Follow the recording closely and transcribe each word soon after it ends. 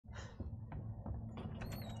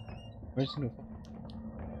Where's the...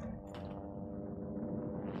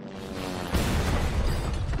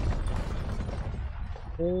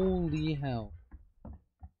 Holy hell.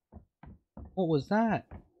 What was that?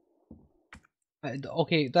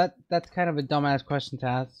 Okay, that's kind of a dumbass question to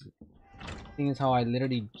ask. Thing is how I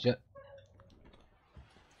literally just...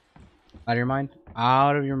 Out of your mind?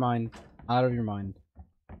 Out of your mind. Out of your mind.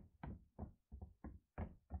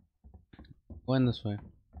 Going this way.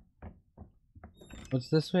 What's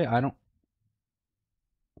this way? I don't...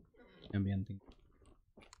 Can't be anything.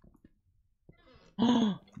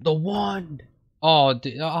 The wand! Oh,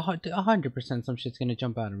 100% some shit's gonna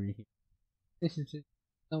jump out of me. This is just...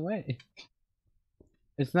 No way.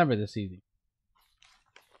 It's never this easy.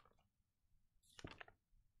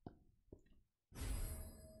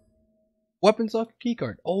 Weapon socket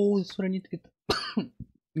keycard. Oh, this is what I need to get.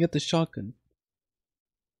 Get the shotgun.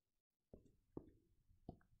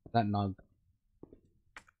 That nog.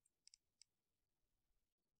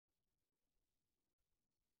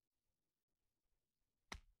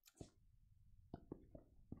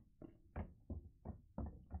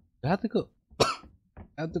 I have to go.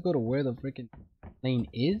 I have to go to where the freaking lane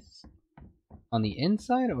is. On the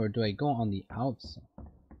inside, or do I go on the outside?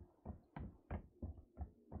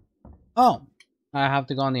 Oh, I have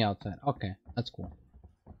to go on the outside. Okay, that's cool.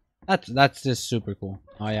 That's just super cool.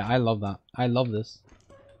 Oh yeah, I love that. I love this.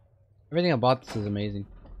 Everything about this is amazing.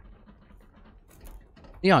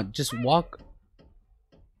 Leon, just walk.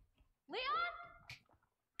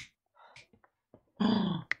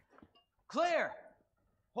 Leon? Claire!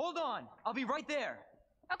 Hold on! I'll be right there!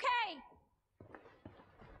 Okay!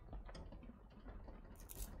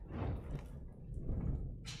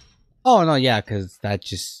 Oh no, yeah, cause that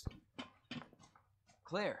just...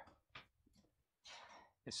 Claire.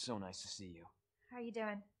 It's so nice to see you. How are you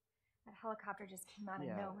doing? That helicopter just came out of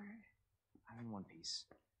nowhere. I'm in one piece.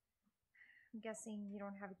 I'm guessing you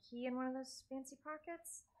don't have a key in one of those fancy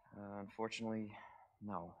pockets? Unfortunately,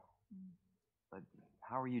 no. But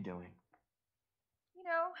how are you doing? You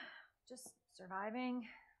know, just surviving.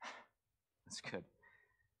 That's good.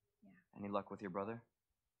 Yeah. Any luck with your brother?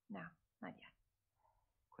 No, not yet.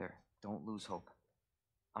 Claire, don't lose hope.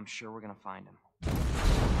 I'm sure we're gonna find him.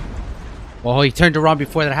 Oh, he turned around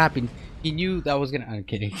before that happened. He knew that was gonna... I'm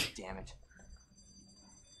kidding. Damn it.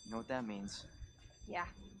 You know what that means? Yeah.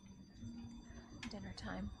 Dinner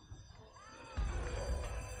time.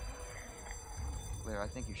 Claire, I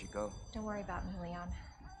think you should go. Don't worry about me, Leon.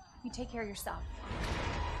 You take care of yourself.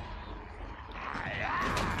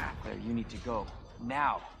 Claire, you need to go.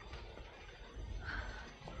 Now!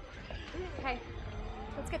 Okay,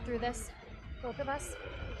 let's get through this. Both of us.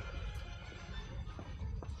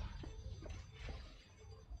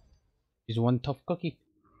 He's one tough cookie.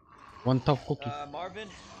 One tough cookie. Marvin,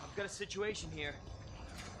 I've got a situation here.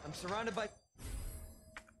 I'm surrounded by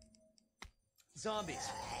zombies.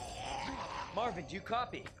 Marvin, do you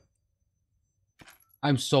copy?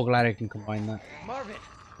 I'm so glad I can combine that. Marvin!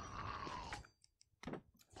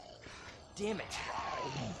 Damn it.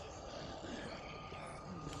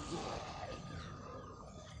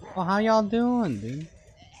 Well, how y'all doing, dude?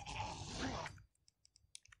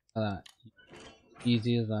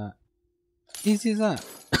 Easy as that. Easy as that.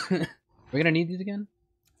 We're gonna need these again?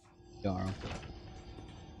 Yarrow.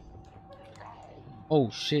 Oh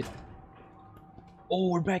shit. Oh,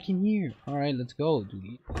 we're back in here. Alright, let's go,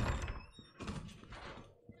 dude.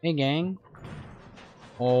 Hey, gang.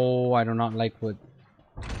 Oh, I do not like what...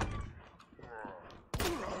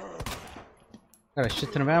 Got a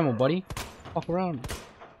shit ton of ammo, buddy. Fuck around.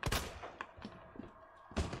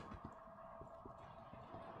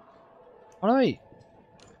 Alright.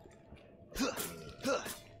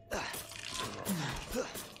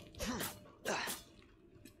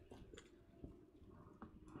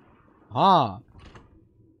 Ah.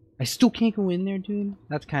 I still can't go in there, dude.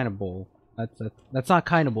 That's kind of bull. That's not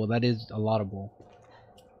kind of bull. That is a lot of bull.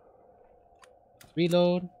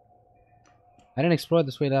 Reload. I didn't explore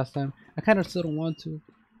this way last time. I kind of still don't want to.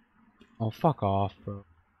 Oh, fuck off, bro.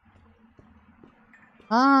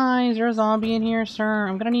 Hi, is there a zombie in here, sir?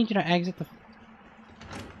 I'm gonna need you to exit the...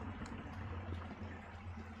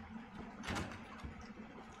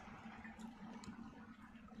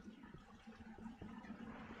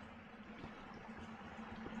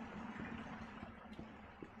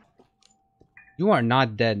 You are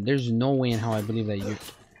not dead. There's no way in how I believe that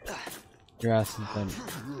your ass is dead.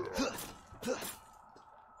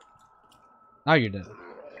 Now you're dead.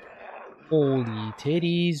 Holy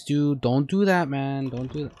titties, dude. Don't do that, man.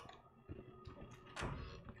 Don't do that.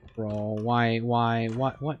 Bro, why do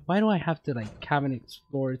I have to like have an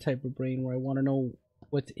explorer type of brain where I want to know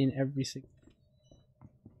what's in every single...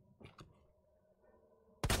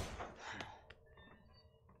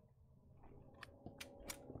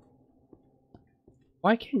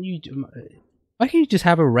 Why can't you do? Why can't you just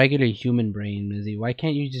have a regular human brain, Mizzy? Why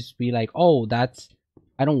can't you just be like, oh, that's...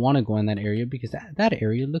 I don't want to go in that area because that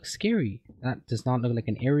area looks scary. That does not look like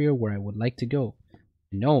an area where I would like to go.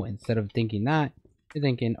 No, instead of thinking that, you're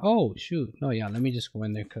thinking, oh, shoot. No, yeah, let me just go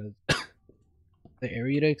in there because the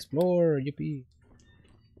area to explore. Yippee.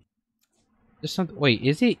 There's something... Wait,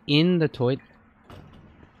 is it in the toy?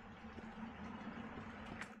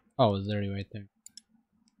 Oh, it's already right there.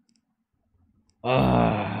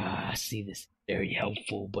 Ah, see, this is very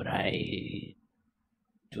helpful, but I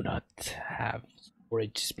do not have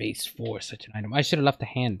storage space for such an item. I should have left the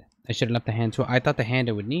hand. I should have left the hand too. I thought the hand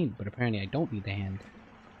I would need, but apparently I don't need the hand.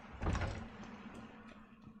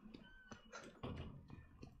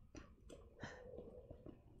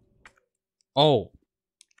 Oh.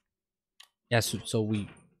 Yes, so we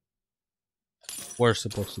were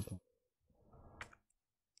supposed to go.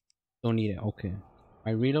 Don't need it. Okay. Am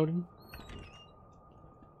I reloading?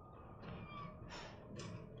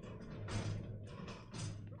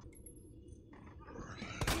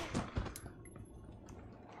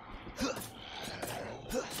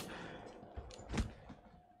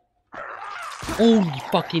 Holy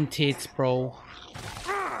fucking tits, bro.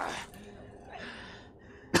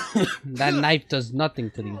 That knife does nothing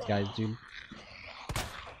to these guys, dude.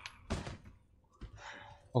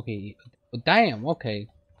 Okay. Damn, okay.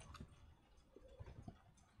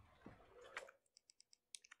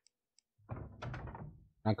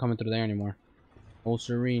 Not coming through there anymore. Oh,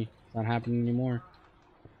 siree. It's not happening anymore.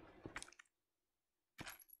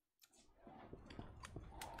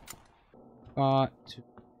 Got to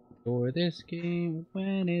for this game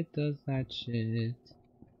when it does that shit.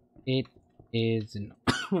 It is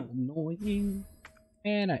annoying.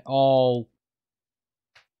 And oh,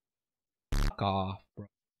 fuck off, bro.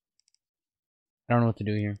 I don't know what to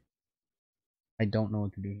do here. I don't know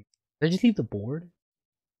what to do here. Did I just leave the board?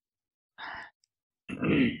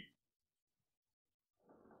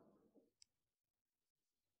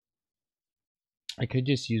 I could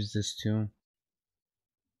just use this too.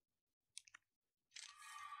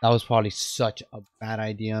 That was probably such a bad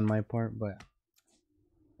idea on my part, but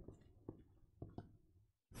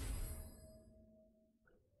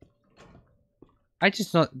I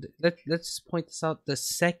just not. Let's just point this out. The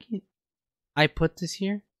second I put this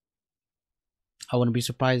here, I wouldn't be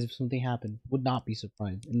surprised if something happened. Would not be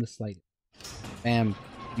surprised in the slightest. Bam.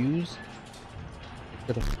 Use.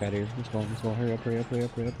 Get the fuck out of here. Let's go. Let's go. Hurry up. Hurry up. Hurry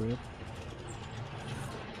up. Hurry up. Hurry up.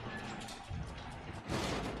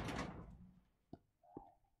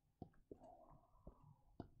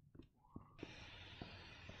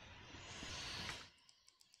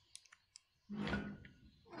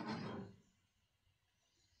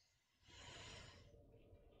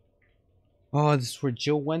 Oh, this is where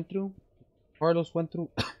Jill went through. Carlos went through.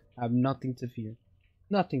 I have nothing to fear.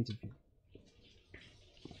 Nothing to fear.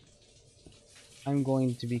 I'm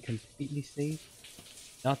going to be completely safe.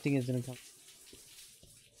 Nothing is gonna come.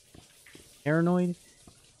 Paranoid.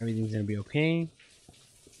 Everything's gonna be okay.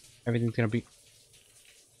 Everything's gonna be.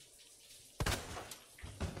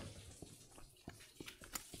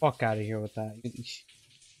 Fuck out of here with that. You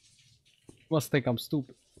must think I'm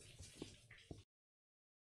stupid.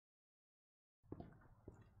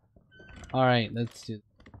 Alright, let's do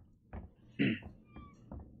it.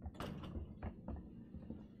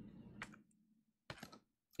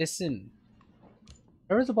 Listen.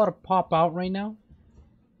 Whoever's about to pop out right now,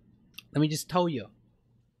 let me just tell you.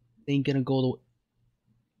 They ain't gonna go the...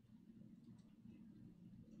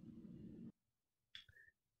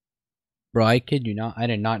 Bro, I kid you not. I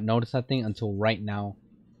did not notice that thing until right now.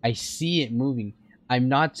 I see it moving. I'm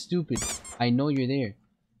not stupid. I know you're there.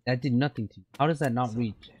 That did nothing to you. How does that not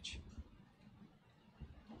reach?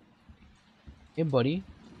 Hey, buddy.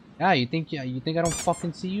 Yeah, you think I don't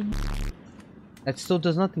fucking see you? That still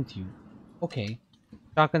does nothing to you. Okay.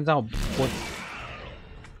 Shotgun's out. What?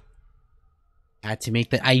 I had to make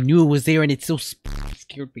that. I knew it was there and it's so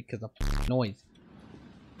scared because of noise.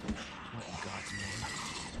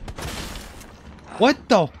 What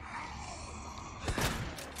the?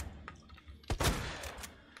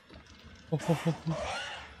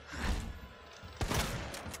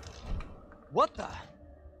 What the?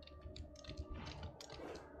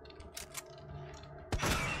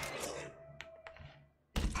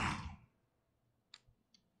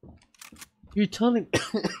 You're telling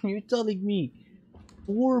me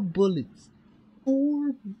 4 bullets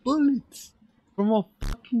from a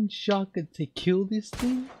fucking shotgun to kill this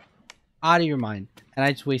thing? Out of your mind. And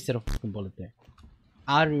I just wasted a fucking bullet there.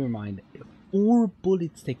 Out of your mind. 4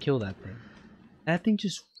 bullets to kill that thing. That thing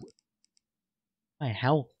just... My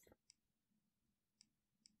health.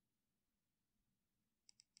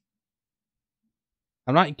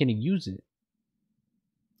 I'm not gonna use it.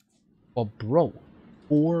 But bro,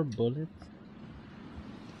 4 bullets?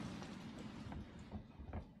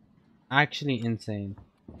 Actually insane.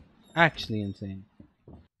 Actually insane.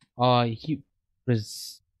 He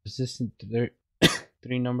resistant to their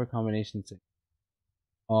 3 number combinations.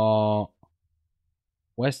 Uh,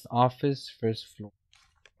 West office, first floor.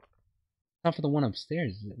 Not for the one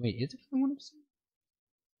upstairs. Wait, is it for the one upstairs?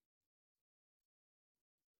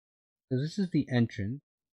 So this is the entrance.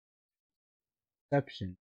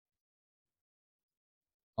 Reception.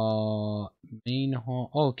 Uh, Main hall.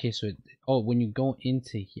 Oh, okay, so when you go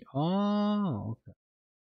into here. Oh, okay.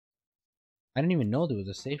 I didn't even know there was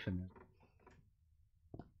a safe in there.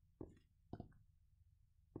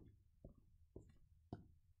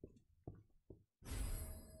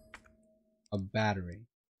 A battery.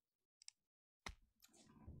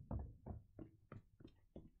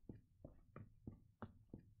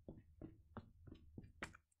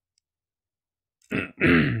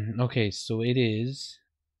 Okay, so it is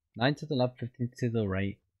 9 to the left, 15 to the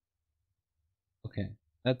right. Okay,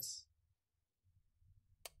 that's.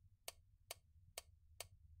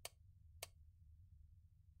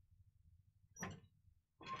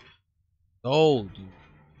 Oh, dude.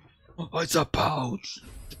 Oh, it's a pouch.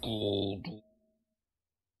 Gold.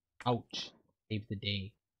 Ouch. Save the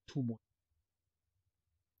day. 2 more.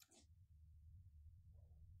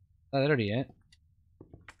 Oh, that already it.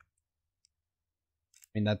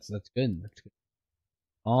 I mean, that's good. That's good.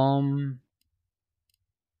 Where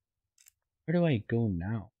do I go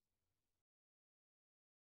now?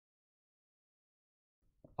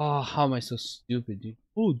 Oh, how am I so stupid, dude?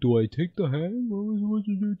 Oh, do I take the hand? What was I supposed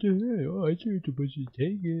to do with the hand? Oh, I think you're supposed to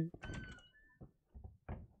take it.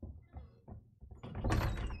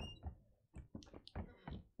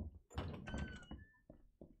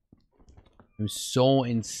 I'm so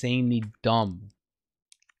insanely dumb.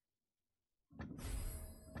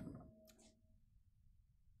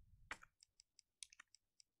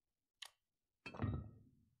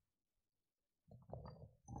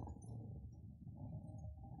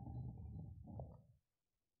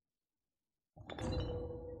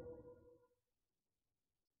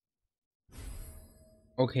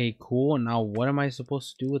 Okay, cool. Now what am I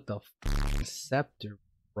supposed to do with the scepter,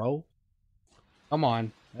 bro? Come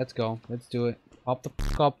on, let's go. Let's do it. Pop the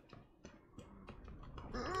fuck up.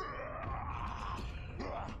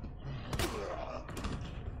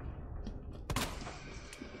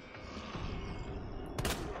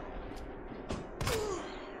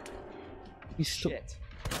 He's still. Shit.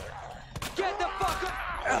 Get the fuck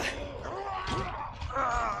up!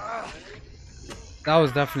 That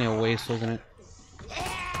was definitely a waste, wasn't it?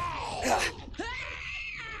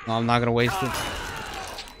 No, I'm not gonna waste it.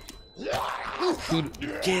 Dude,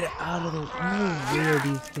 get out of the way. Where are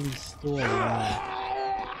these things still alive?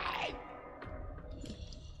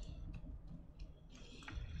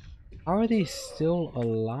 How are they still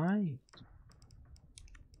alive?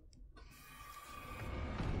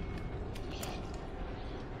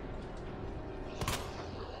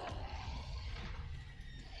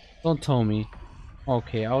 Don't tell me.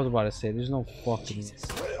 Okay, I was about to say, there's no fucking. Jesus.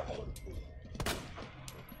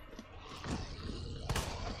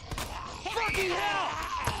 Fucking hell!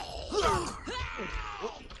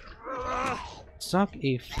 Suck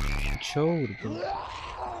a chode, bro.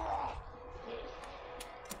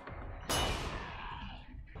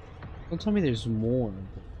 Don't tell me there's more.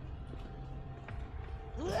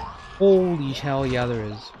 Holy hell, yeah, there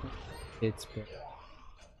is. It's bro.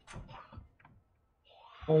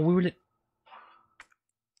 Oh, we were.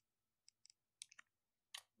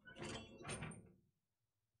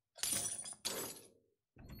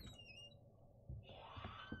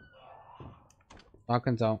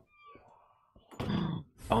 Shotgun's out.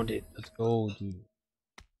 Found it. Let's go, dude.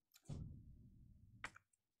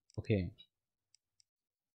 Okay.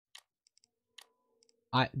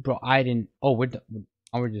 I didn't. Oh, we're done.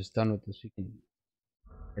 Now we're just done with this. We can.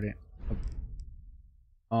 Put it.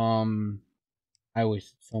 I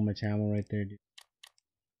wasted so much ammo right there, dude.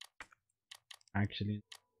 Actually.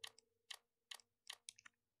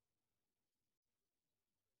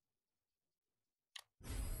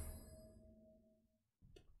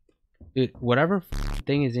 Dude, whatever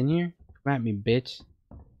thing is in here, come at me, bitch.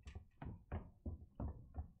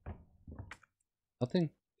 Nothing.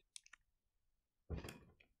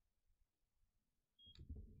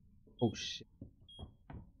 Oh shit.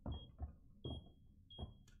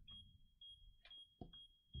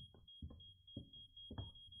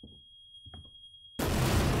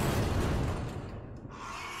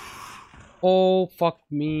 Oh fuck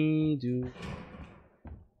me, dude.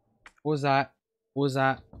 What was that? What was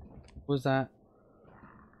that? What was that?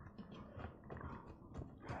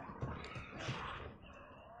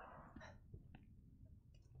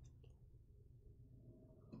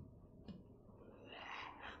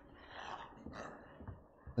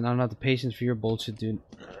 And I don't have the patience for your bullshit, dude.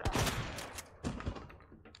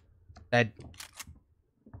 That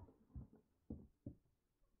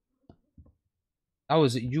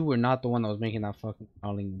was you were not the one that was making that fucking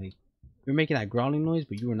growling noise. You were making that growling noise,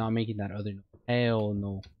 but you were not making that other noise. Hell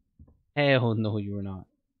no. Hell no, you were not.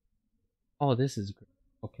 Oh, this is great.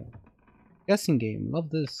 Okay. Guessing game. Love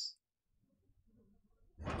this.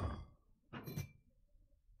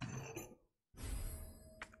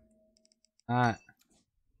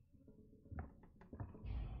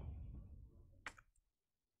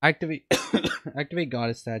 Activate activate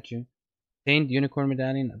goddess statue. Obtain unicorn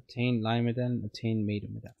medallion, obtain lion medallion, obtain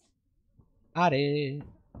maiden medallion. Got it.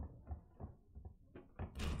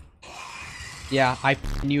 Yeah, I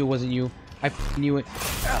knew it wasn't you. I knew it.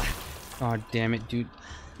 God damn it, dude.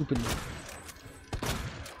 Stupid.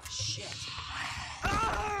 Shit.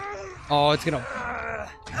 Oh, it's gonna.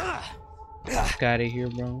 Fuck out of here,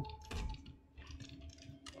 bro.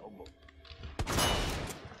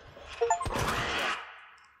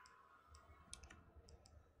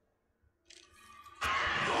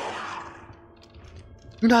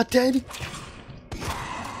 You're not dead.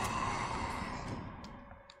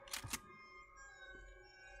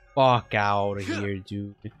 Fuck out of here,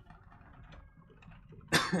 dude.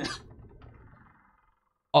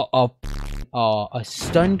 A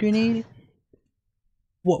stun grenade?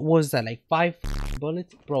 What was that? Like 5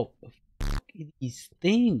 bullets, bro? Fuck these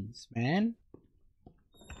things, man.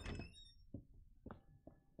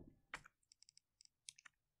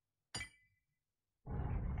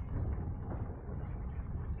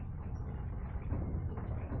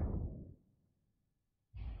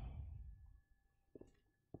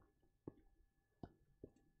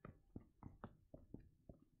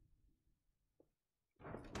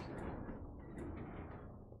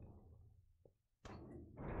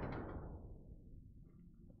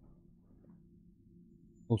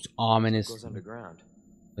 Most ominous Goes underground.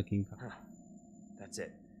 looking. Huh. That's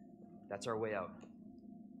it. That's our way out.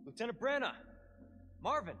 Lieutenant Branna!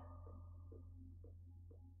 Marvin!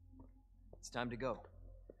 It's time to go.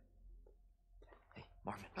 Hey,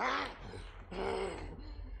 Marvin.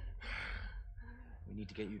 We need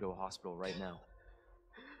to get you to a hospital right now.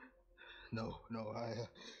 No,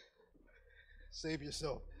 save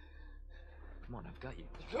yourself. Come on, I've got you.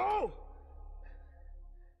 Go!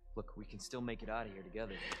 Look, we can still make it out of here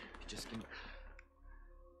together. You just can...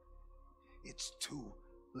 It's too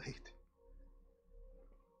late.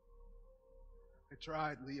 I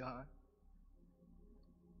tried, Leon.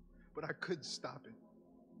 But I couldn't stop it.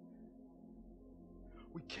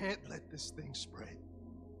 We can't let this thing spread.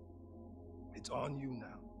 It's on you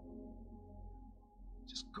now.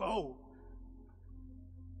 Just go.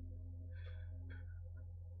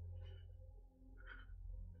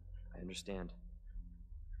 I understand.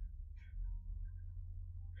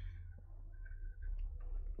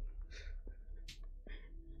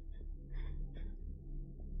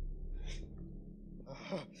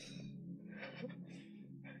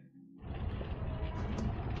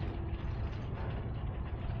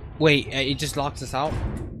 Wait, it just locks us out?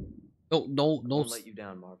 No, Don't let you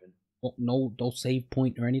down, Marvin. no save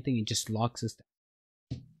point or anything. It just locks us down.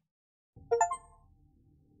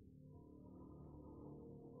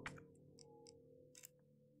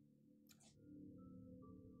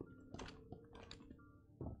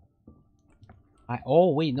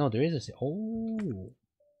 Oh wait, no, there is a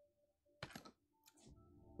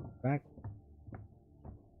back.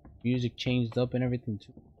 Music changed up and everything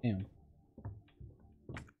too. Damn.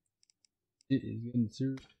 It is getting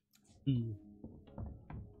serious.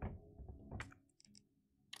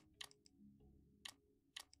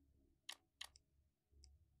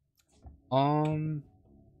 Oh,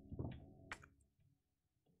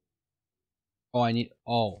 I need.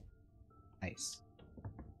 Oh, nice.